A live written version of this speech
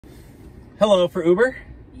Hello, for Uber?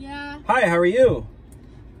 Yeah. Hi, how are you?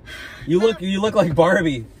 You look like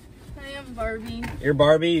Barbie. I am Barbie. You're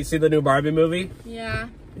Barbie? You see the new Barbie movie? Yeah.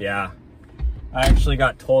 Yeah. I actually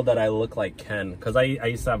got told that I look like Ken because I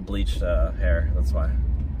used to have bleached hair. That's why.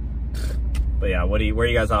 But yeah, where are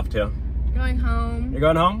you guys off to? Going home. You're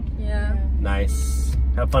going home? Yeah. Nice.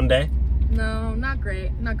 Have a fun day? No, not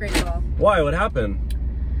great. Not great at all. Why? What happened?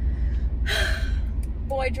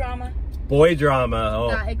 Boy drama. Boy drama. Oh.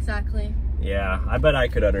 Yeah, exactly. Yeah, I bet I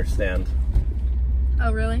could understand.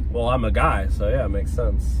 Oh, really? Well, I'm a guy, so yeah, it makes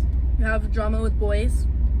sense. You have drama with boys?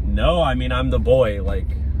 No, I mean, I'm the boy, like...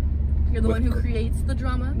 You're the one who creates the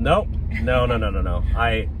drama? Nope. No.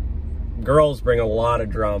 Girls bring a lot of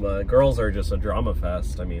drama. Girls are just a drama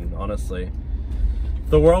fest. I mean, honestly. If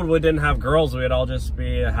the world didn't have girls, we'd all just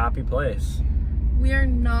be a happy place. We are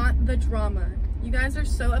not the drama. You guys are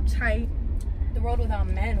so uptight. The world without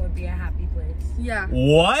men would be a happy place. Yeah.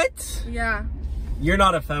 What? Yeah. You're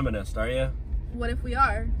not a feminist, are you? What if we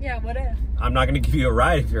are? Yeah, what if? I'm not going to give you a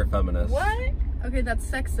ride if you're a feminist. What? Okay, that's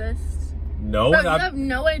sexist. No, Bro, you have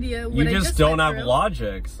no idea what you I just don't went have through.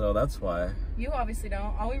 logic, so that's why. You obviously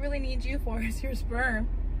don't. All we really need you for is your sperm.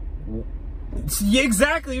 Yeah,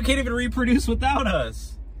 exactly. You can't even reproduce without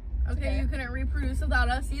us. Okay, you couldn't reproduce without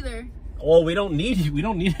us either. Well, we don't need you. We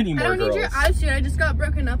don't need any more girls. I don't need your attitude. I just got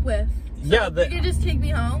broken up with. So yeah, you could just take me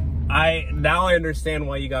home. Now I understand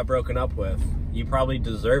why you got broken up with. You probably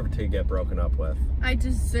deserve to get broken up with. I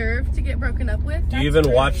deserve to get broken up with? Do you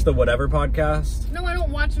even watch the Whatever podcast? No, I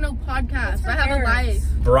don't watch no podcast. I have a life.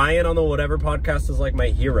 Brian on the Whatever podcast is like my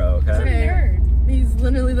hero, okay? Okay. He's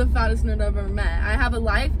literally the fattest nerd I've ever met. I have a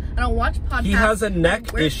life. I don't watch podcasts. He has a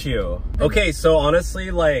neck issue. Okay, so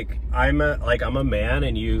honestly, like I'm a man,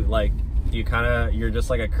 and you're just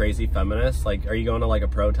like a crazy feminist. Like, are you going to like a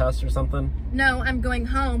protest or something? No, I'm going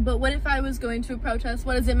home. But what if I was going to a protest?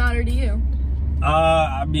 What does it matter to you?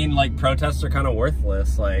 I mean, like, protests are kind of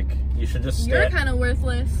worthless. Like, you should just You're kind of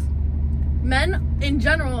worthless. Men in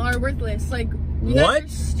general are worthless. Like, you guys are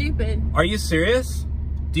stupid. Are you serious?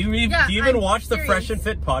 Do you even watch the Fresh and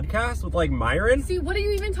Fit podcast with like Myron? See, what are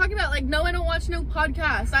you even talking about? Like, no, I don't watch no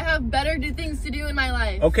podcasts. I have better things to do in my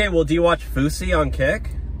life. Okay, well, do you watch Fousey on Kick?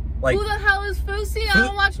 Like, who the hell is Fousey? I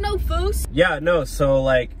don't watch no Foos. Yeah, no. So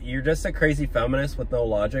like, you're just a crazy feminist with no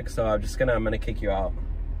logic. So I'm gonna kick you out.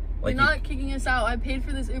 Like, you're not kicking us out. I paid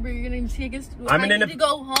for this Uber. You're gonna take us. I need to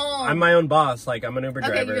go home. I'm my own boss. Like, I'm an Uber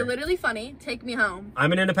driver. Okay, you're literally funny. Take me home.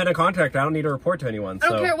 I'm an independent contractor. I don't need to report to anyone. I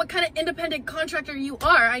don't care what kind of independent contractor you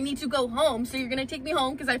are. I need to go home. So you're gonna take me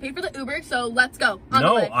home because I paid for the Uber. So let's go.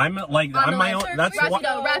 No, I'm my own. That's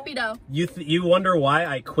Rapido. You wonder why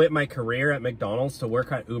I quit my career at McDonald's to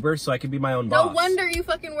work at Uber so I could be my own boss. No wonder you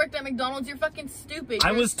fucking worked at McDonald's. You're fucking stupid.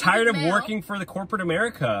 I was tired of working for the corporate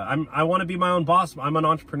America. I want to be my own boss. I'm an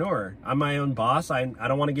entrepreneur. I'm my own boss. I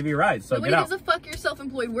don't want to give you rides, so nobody get out. gives a fuck. You're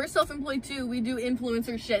self-employed. We're self-employed too. We do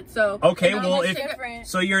influencer shit. So okay, well,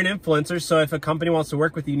 so you're an influencer. So if a company wants to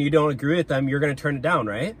work with you and you don't agree with them, you're gonna turn it down,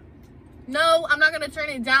 right? No, I'm not gonna turn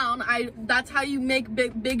it down. That's how you make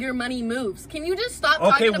bigger money moves. Can you just stop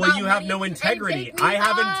talking about well, you have no integrity. I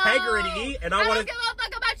have integrity, and I want to. I don't give a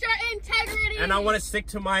fuck about your integrity. And I want to stick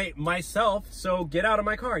to myself. So get out of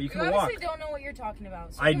my car. You can walk. You obviously don't know what you're talking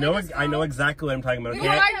about. So I know exactly what I'm talking about. You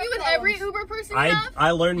argue with every Uber person.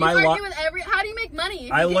 I learned my logic. How do you make money?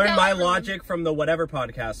 I learned my logic from the Whatever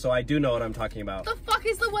podcast, so I do know what I'm talking about. The fuck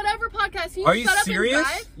is the Whatever podcast? Are you serious?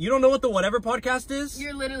 You don't know what the Whatever podcast is?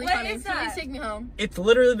 You're literally funny. Please take me home. It's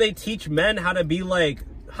literally they teach men how to be like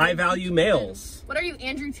high value males. What are you,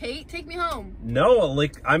 Andrew Tate? Take me home. No,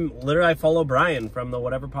 like I follow Brian from the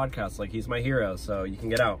Whatever podcast. Like, he's my hero, so you can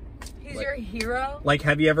get out. He's your hero? Like,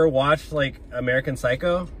 have you ever watched like American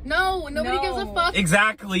Psycho? No, nobody gives a fuck.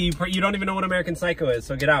 Exactly. You don't even know what American Psycho is,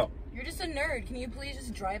 so get out. You're just a nerd. Can you please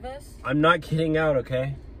just drive us? I'm not getting out,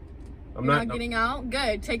 okay? You're not getting out?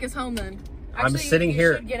 Good. Take us home then. Actually, I'm sitting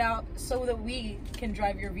here. You should get out so that we can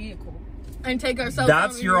drive your vehicle. And take ourselves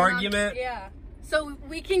That's home. your argument? Yeah. So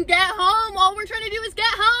we can get home. All we're trying to do is get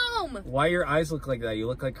home. Why your eyes look like that? You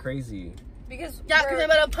look like crazy. Because I'm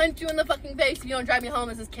about to punch you in the fucking face if you don't drive me home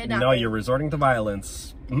as this kidnapping. No, you're resorting to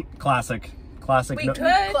violence. Classic. We could.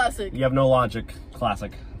 Classic. You have no logic.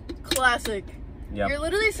 Classic. Yep. You're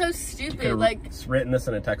literally so stupid. Like, written this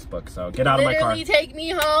in a textbook, so get out of my car. Literally take me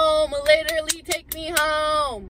home. Literally take me home.